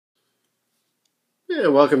Yeah,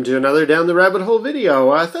 welcome to another Down the Rabbit Hole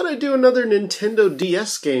video. I thought I'd do another Nintendo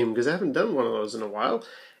DS game because I haven't done one of those in a while.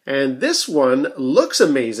 And this one looks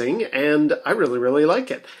amazing and I really like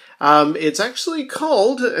it. It's actually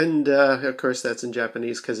called, and of course that's in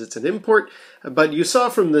Japanese because it's an import, but you saw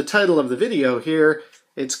from the title of the video here,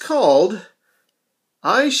 it's called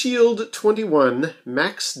Eyeshield 21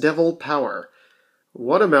 Max Devil Power.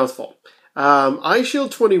 What a mouthful.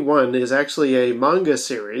 Eyeshield 21 is actually a manga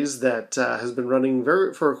series that has been running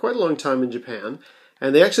for quite a long time in Japan,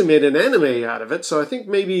 and they actually made an anime out of it, so I think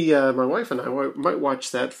maybe my wife and I might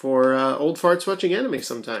watch that for old farts watching anime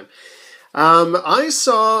sometime. I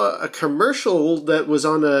saw a commercial that was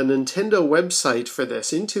on a Nintendo website for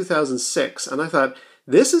this in 2006, and I thought,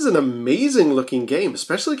 this is an amazing looking game,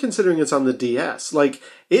 especially considering it's on the DS. Like,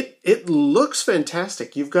 it looks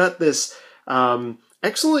fantastic. You've got this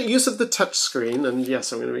excellent use of the touchscreen, and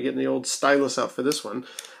yes, I'm going to be getting the old stylus out for this one.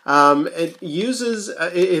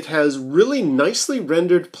 It has really nicely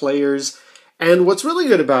rendered players, and what's really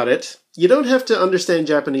good about it, you don't have to understand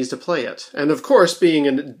Japanese to play it. And of course, being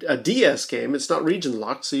a DS game, it's not region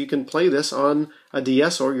locked, so you can play this on a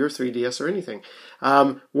DS or your 3DS or anything.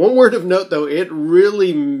 One word of note though, it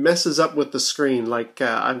really messes up with the screen. Like,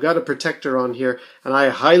 I've got a protector on here, and I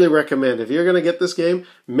highly recommend, if you're going to get this game,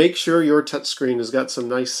 make sure your touchscreen has got some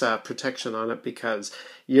nice protection on it, because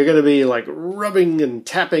you're going to be like rubbing and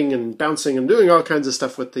tapping and bouncing and doing all kinds of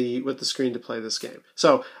stuff with the screen to play this game.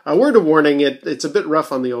 So, a word of warning, it's a bit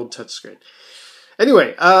rough on the old touchscreen.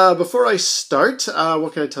 Anyway, before I start,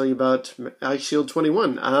 what can I tell you about Eyeshield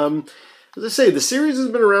 21? As I say, the series has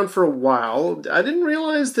been around for a while. I didn't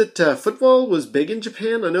realize that football was big in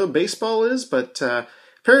Japan. I know baseball is, but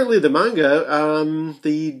apparently the manga,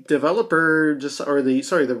 the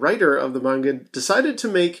writer of the manga decided to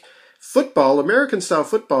make football, American-style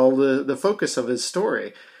football, the focus of his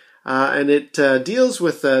story. And it deals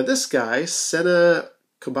with this guy, Sena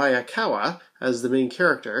Kobayakawa, as the main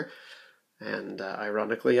character. And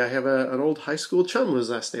ironically, I have an old high school chum whose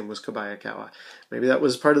last name was Kobayakawa. Maybe that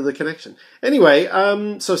was part of the connection. Anyway,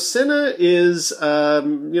 so Sena is,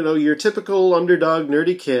 your typical underdog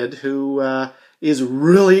nerdy kid who is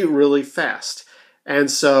really fast. And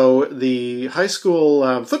so the high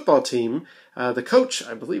school football team, the coach,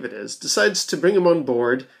 I believe it is, decides to bring him on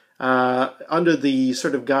board under the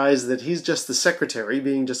sort of guise that he's just the secretary,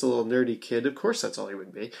 being just a little nerdy kid. Of course, that's all he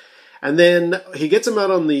would be. And then he gets him out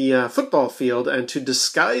on the football field, and to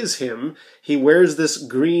disguise him, he wears this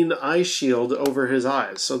green eye shield over his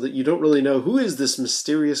eyes, so that you don't really know who is this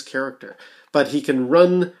mysterious character. But he can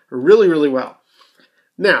run really well.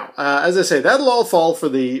 Now, as I say, that'll all fall for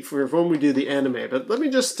when we do the anime, but let me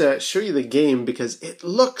just show you the game, because it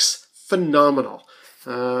looks phenomenal.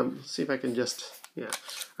 See if I can just, yeah.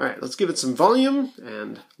 All right, let's give it some volume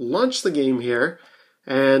and launch the game here.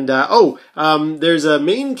 And, there's a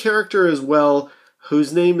main character as well,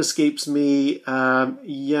 whose name escapes me,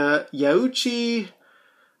 Yauchi,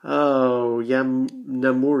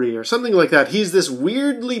 Yamamuri, or something like that. He's this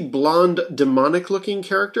weirdly blonde, demonic-looking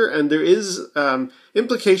character, and there is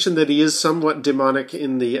implication that he is somewhat demonic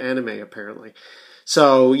in the anime, apparently.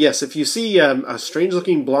 So, yes, if you see a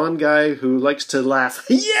strange-looking blonde guy who likes to laugh,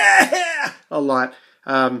 yeah, a lot,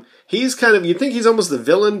 he's kind of, you'd think he's almost the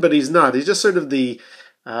villain, but he's not. He's just sort of the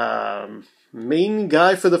main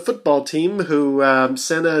guy for the football team who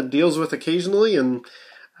Sena deals with occasionally, and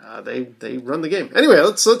they run the game. Anyway,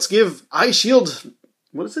 let's give Eyeshield,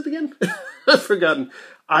 what is it again? I've forgotten.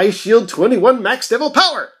 Eyeshield 21 Max Devil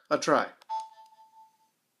Power a try.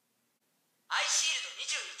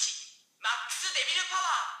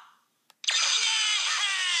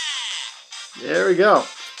 There we go.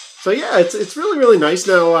 So yeah, it's really nice.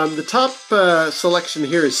 Now the top selection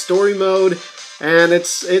here is story mode, and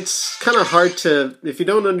it's kind of hard to, if you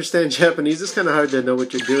don't understand Japanese, it's kind of hard to know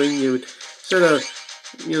what you're doing. You sort of,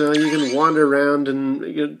 you can wander around and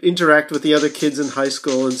interact with the other kids in high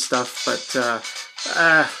school and stuff, but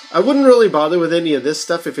I wouldn't really bother with any of this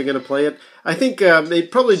stuff if you're going to play it. I think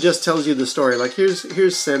it probably just tells you the story. Like,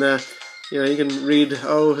 here's Sena, you can read,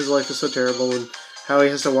 oh, his life is so terrible, and how he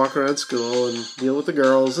has to walk around school and deal with the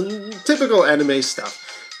girls, and typical anime stuff.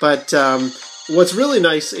 But what's really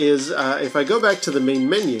nice is, if I go back to the main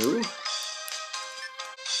menu,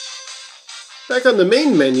 back on the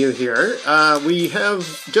main menu here, we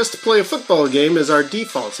have just play a football game as our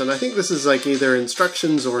defaults, and I think this is like either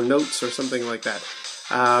instructions or notes or something like that.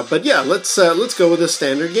 But yeah, let's go with a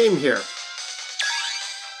standard game here.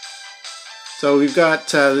 So we've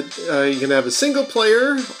got, you can have a single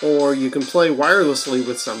player, or you can play wirelessly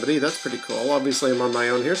with somebody. That's pretty cool. Obviously I'm on my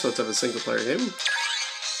own here, so let's have a single player game.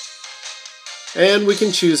 And we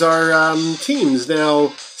can choose our teams.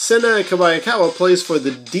 Now, Sena Kabayakawa plays for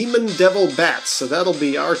the Demon Devil Bats, so that'll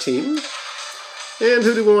be our team. And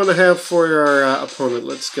who do we want to have for our opponent?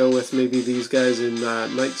 Let's go with maybe these guys in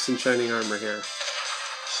Knights in Shining Armor here.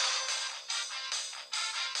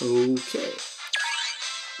 Okay.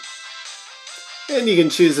 And you can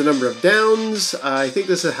choose the number of downs. I think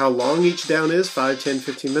this is how long each down is, 5, 10,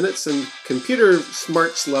 15 minutes. And computer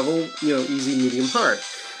smarts level, easy, medium, hard.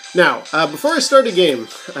 Now, before I start a game,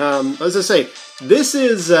 as I say, this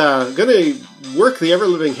is going to work the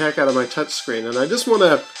ever-living heck out of my touchscreen. And I just want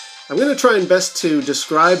to, I'm going to try and best to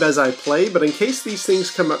describe as I play, but in case these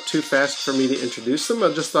things come up too fast for me to introduce them,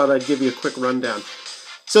 I just thought I'd give you a quick rundown.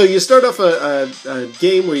 So you start off a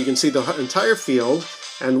game where you can see the entire field,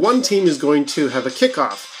 and one team is going to have a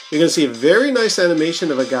kickoff. You're going to see a very nice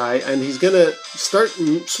animation of a guy, and he's going to start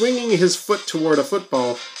swinging his foot toward a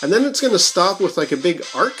football, and then it's going to stop with like a big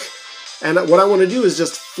arc. And what I want to do is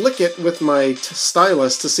just flick it with my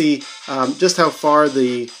stylus to see just how far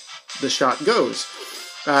the shot goes.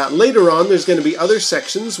 Later on, there's going to be other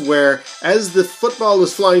sections where, as the football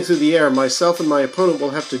is flying through the air, myself and my opponent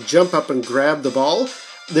will have to jump up and grab the ball.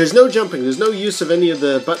 There's no jumping, there's no use of any of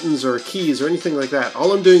the buttons or keys or anything like that.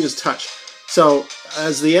 All I'm doing is touch. So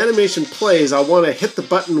as the animation plays, I want to hit the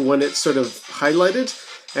button when it's sort of highlighted,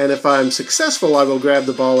 and if I'm successful, I will grab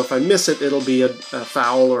the ball. If I miss it, it'll be a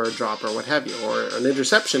foul or a drop or what have you, or an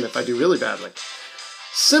interception if I do really badly.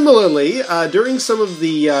 Similarly, during some of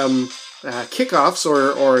the kickoffs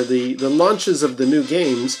or the launches of the new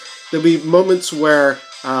games, there'll be moments where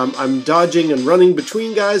I'm dodging and running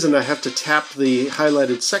between guys and I have to tap the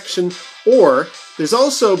highlighted section. Or there's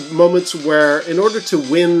also moments where, in order to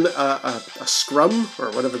win a scrum,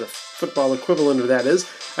 or whatever the football equivalent of that is,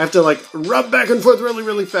 I have to like rub back and forth really,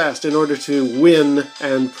 really fast in order to win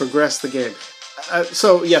and progress the game.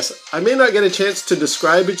 So yes, I may not get a chance to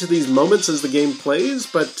describe each of these moments as the game plays,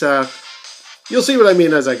 but you'll see what I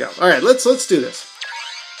mean as I go. All right, let's do this.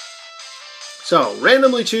 So,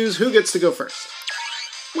 randomly choose who gets to go first.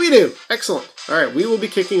 We do. Excellent. All right, we will be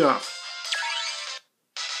kicking off.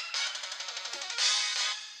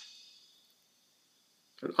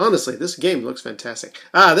 And honestly, this game looks fantastic.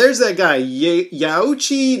 Ah, there's that guy,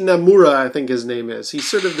 Yaochi Namura, I think his name is. He's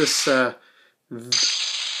sort of this, I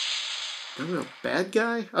don't know, bad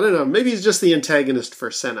guy? I don't know, maybe he's just the antagonist for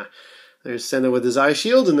Sena. There's Sena with his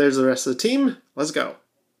Eyeshield, and there's the rest of the team. Let's go.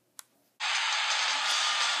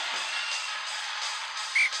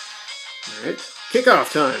 Alright,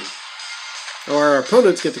 kickoff time. Our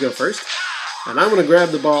opponents get to go first, and I'm going to grab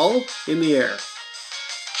the ball in the air.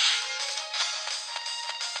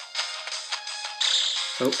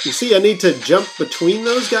 So, you see I need to jump between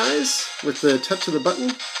those guys with the touch of the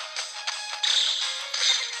button.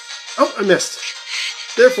 Oh, I missed.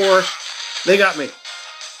 Therefore, they got me.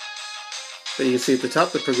 So you can see at the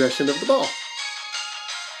top the progression of the ball.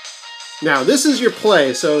 Now, this is your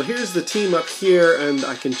play. So here's the team up here, and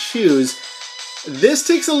I can choose. This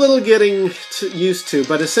takes a little getting used to,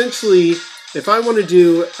 but essentially, if I want to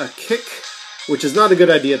do a kick, which is not a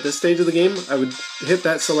good idea at this stage of the game, I would hit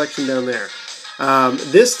that selection down there.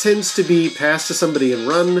 This tends to be pass to somebody and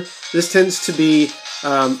run. This tends to be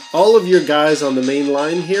all of your guys on the main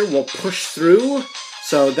line here will push through.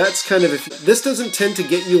 So that's kind of, this doesn't tend to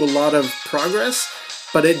get you a lot of progress,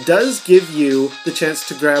 but it does give you the chance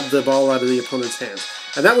to grab the ball out of the opponent's hands.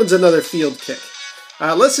 And that one's another field kick.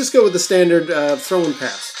 Let's just go with the standard throw and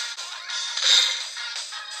pass.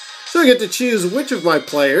 So I get to choose which of my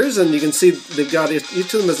players, and you can see they've got,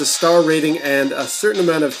 each of them has a star rating and a certain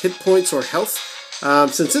amount of hit points or health.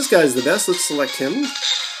 Since this guy's the best, let's select him.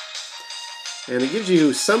 And it gives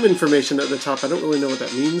you some information at the top. I don't really know what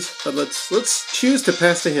that means, but let's choose to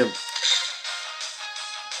pass to him.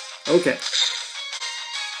 Okay.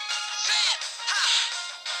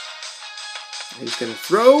 He's going to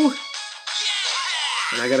throw,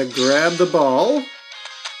 and I got to grab the ball.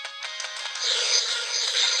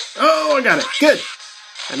 Oh, I got it. Good.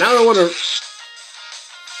 And now I want to...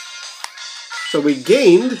 So we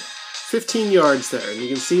gained 15 yards there, and you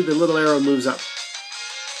can see the little arrow moves up.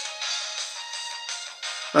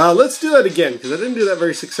 Let's do that again, because I didn't do that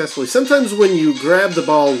very successfully. Sometimes when you grab the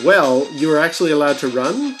ball well, you are actually allowed to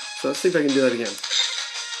run. So let's see if I can do that again.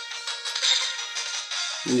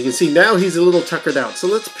 And you can see now he's a little tuckered out. So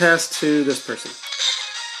let's pass to this person.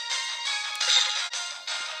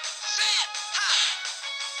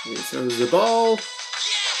 He throws the ball.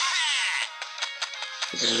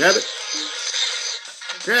 I can grab it.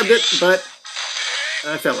 I grabbed it, but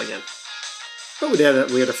I fell again. But we had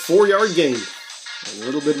a 4-yard gain. And a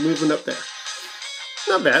little bit of movement up there.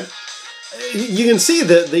 Not bad. You can see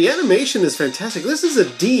that the animation is fantastic. This is a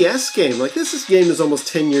DS game. Like, this game is almost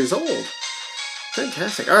 10 years old.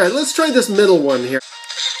 Fantastic. All right, let's try this middle one here.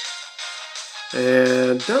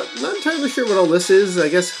 And not entirely sure what all this is. I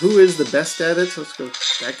guess who is the best at it. So let's go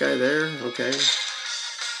that guy there. Okay.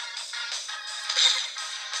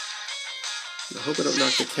 I hope I don't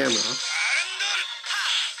knock the camera off.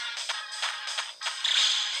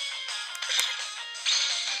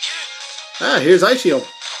 Ah, here's Eyeshield.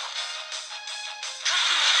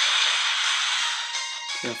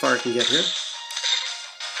 How far I can get here.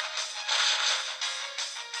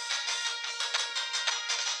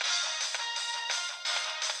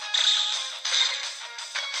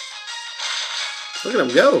 Look at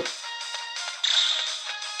him go.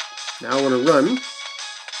 Now I want to run.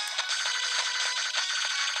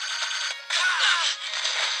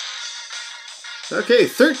 Okay,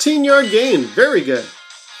 13-yard gain. Very good.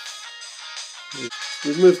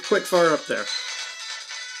 We've moved quite far up there.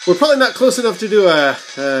 We're probably not close enough to do a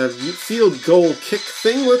field goal kick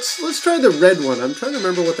thing. Let's try the red one. I'm trying to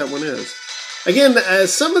remember what that one is. Again,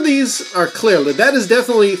 some of these are clear. That is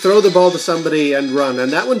definitely throw the ball to somebody and run.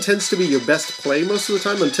 And that one tends to be your best play most of the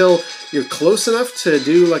time until you're close enough to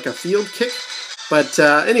do like a field kick. But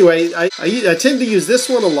anyway, I tend to use this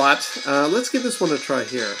one a lot. Let's give this one a try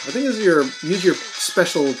here. I think this is use your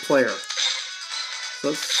special player. So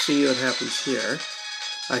let's see what happens here.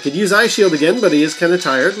 I could use Eyeshield again, but he is kind of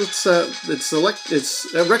tired. It's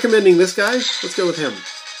recommending this guy. Let's go with him.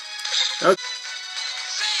 Okay.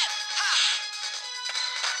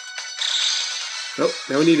 Oh,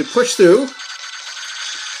 now we need to push through.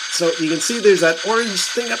 So you can see there's that orange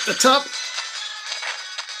thing up the top.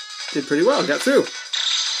 Did pretty well, got through.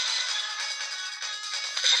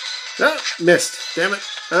 Oh, missed. Damn it.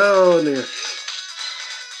 Oh, near.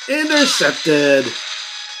 Intercepted.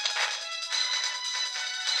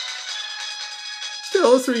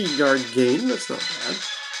 Still a 3-yard gain. That's not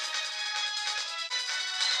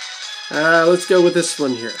bad. Let's go with this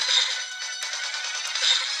one here.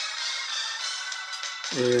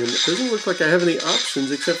 And it doesn't look like I have any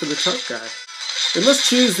options except for the top guy. I must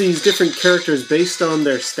choose these different characters based on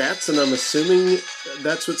their stats, and I'm assuming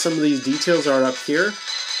that's what some of these details are up here.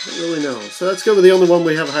 I don't really know. So let's go with the only one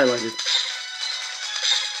we have highlighted.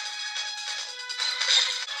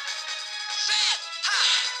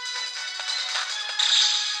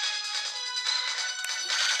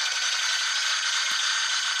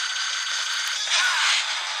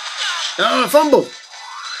 Oh, I fumbled!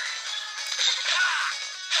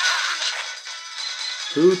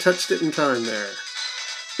 Who touched it in time there?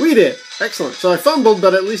 We did! Excellent. So I fumbled,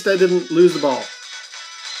 but at least I didn't lose the ball.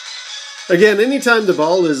 Again, anytime the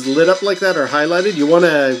ball is lit up like that or highlighted, you want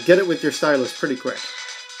to get it with your stylus pretty quick.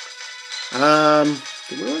 Do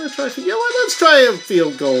we want to try... Yeah, well, let's try a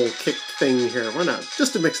field goal kick thing here. Why not?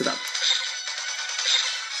 Just to mix it up.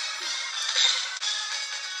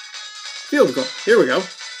 Field goal. Here we go.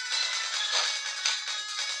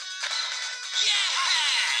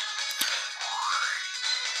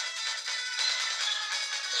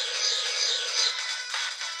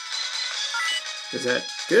 Is that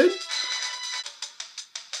good?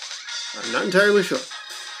 I'm not entirely sure.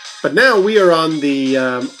 But now we are on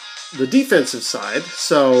the defensive side,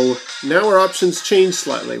 so now our options change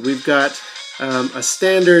slightly. We've got a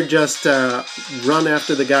standard just run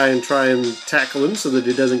after the guy and try and tackle him so that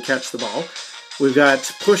he doesn't catch the ball. We've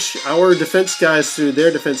got push our defense guys through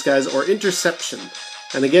their defense guys, or interception.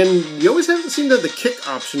 And again, you always have to seem to have the kick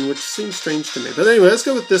option, which seems strange to me. But anyway, let's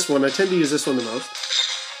go with this one. I tend to use this one the most.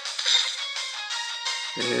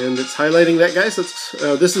 And it's highlighting that guy.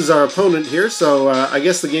 So this is our opponent here. So I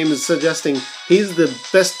guess the game is suggesting he's the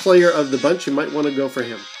best player of the bunch. You might want to go for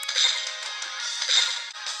him.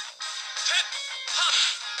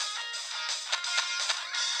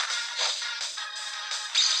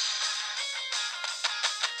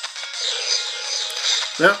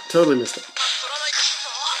 No, totally missed it.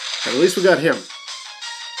 But at least we got him.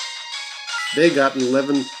 They got an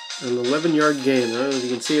 11-yard gain. I don't know if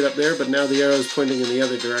you can see it up there, but now the arrow is pointing in the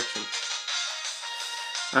other direction.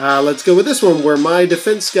 Let's go with this one, where my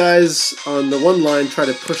defense guys on the one line try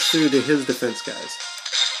to push through to his defense guys.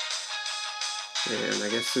 And I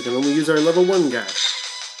guess we can only use our level 1 guy.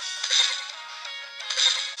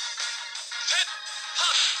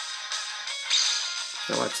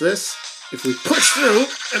 Now watch this. If we push through,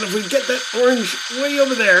 and if we get that orange way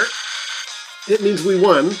over there, it means we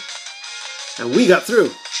won. And we got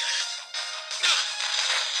through.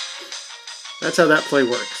 That's how that play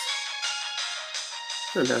works.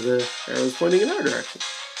 And now the arrow's pointing in our direction.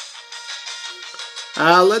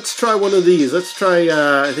 Let's try one of these. Let's try,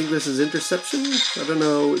 I think this is interception. I don't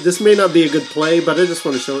know. This may not be a good play, but I just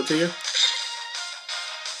want to show it to you.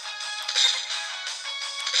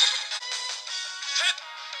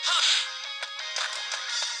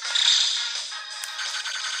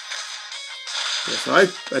 Yeah, so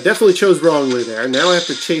I definitely chose wrongly there. Now I have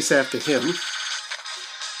to chase after him.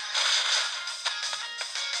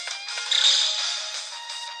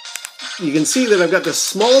 You can see that I've got this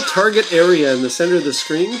small target area in the center of the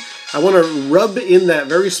screen. I want to rub in that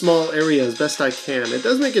very small area as best I can. It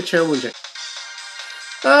does make it challenging.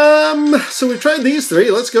 So we've tried these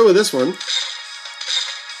three. Let's go with this one.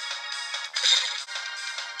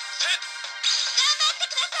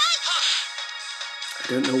 I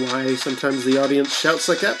don't know why sometimes the audience shouts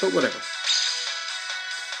like that, but whatever.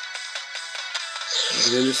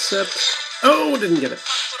 Intercept. Oh, didn't get it.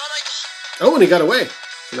 Oh, and he got away.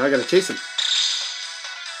 So now I gotta chase him.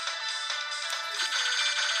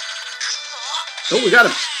 Oh, we got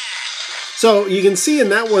him. So you can see in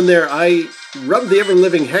that one there, I rubbed the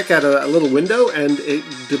ever-living heck out of that little window and it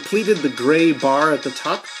depleted the gray bar at the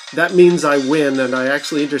top. That means I win, and I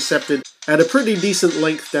actually intercepted at a pretty decent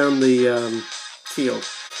length down the field.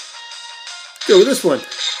 Go with this one.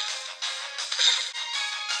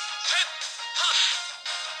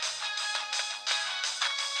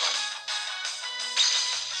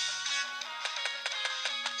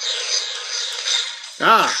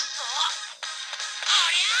 Ah!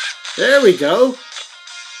 There we go!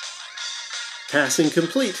 Passing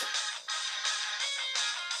complete.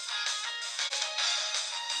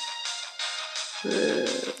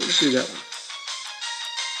 Let's do that one.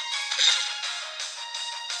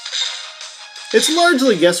 It's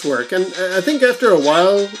largely guesswork, and I think after a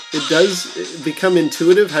while it does become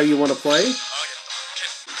intuitive how you want to play.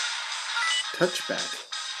 Touchback.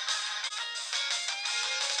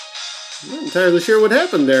 I'm not entirely sure what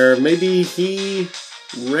happened there. Maybe he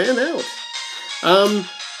ran out.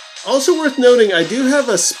 Also worth noting, I do have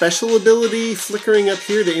a special ability flickering up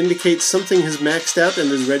here to indicate something has maxed out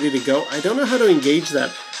and is ready to go. I don't know how to engage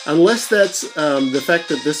that. Unless that's the fact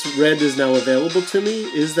that this red is now available to me.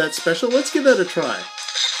 Is that special? Let's give that a try.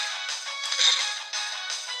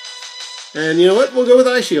 And you know what? We'll go with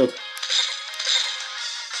Eyeshield.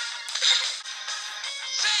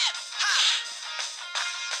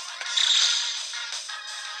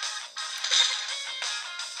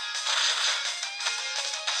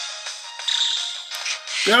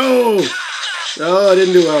 No! Oh, I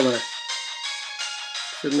didn't do well there.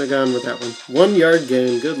 Shouldn't have gone with that one. 1 yard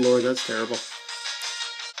gain. Good lord, that's terrible.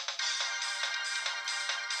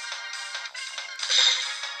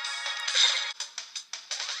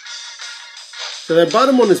 So that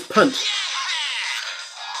bottom one is punt.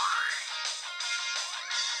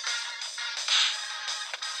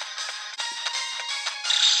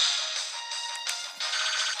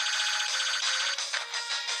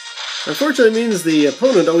 Unfortunately, it means the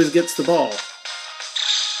opponent always gets the ball.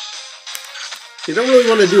 You don't really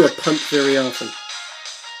want to do a punt very often.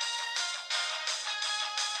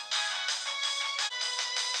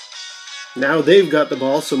 Now they've got the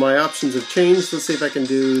ball, so my options have changed. Let's see if I can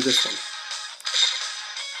do this one.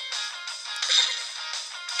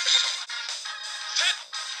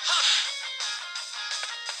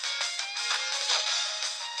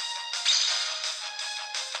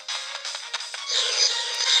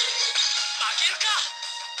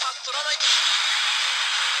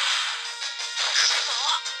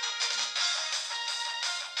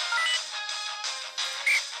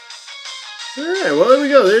 Alright, well there we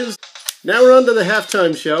go. Now we're on to the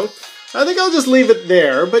halftime show. I think I'll just leave it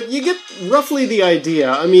there, but you get roughly the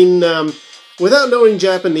idea. I mean, without knowing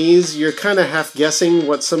Japanese, you're kind of half guessing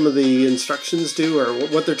what some of the instructions do or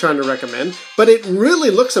what they're trying to recommend. But it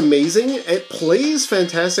really looks amazing. It plays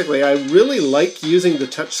fantastically. I really like using the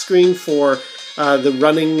touchscreen for the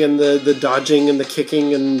running and the dodging and the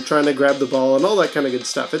kicking and trying to grab the ball and all that kind of good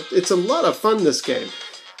stuff. It's a lot of fun, this game.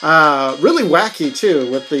 Really wacky too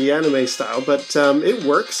with the anime style, but it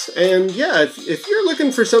works. And yeah, if you're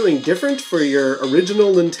looking for something different for your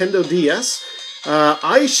original Nintendo DS,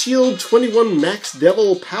 Eyeshield 21 Max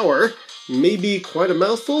Devil Power may be quite a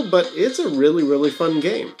mouthful, but it's a really, really fun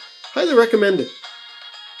game. Highly recommend it.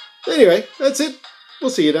 Anyway, that's it. We'll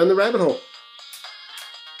see you down the rabbit hole.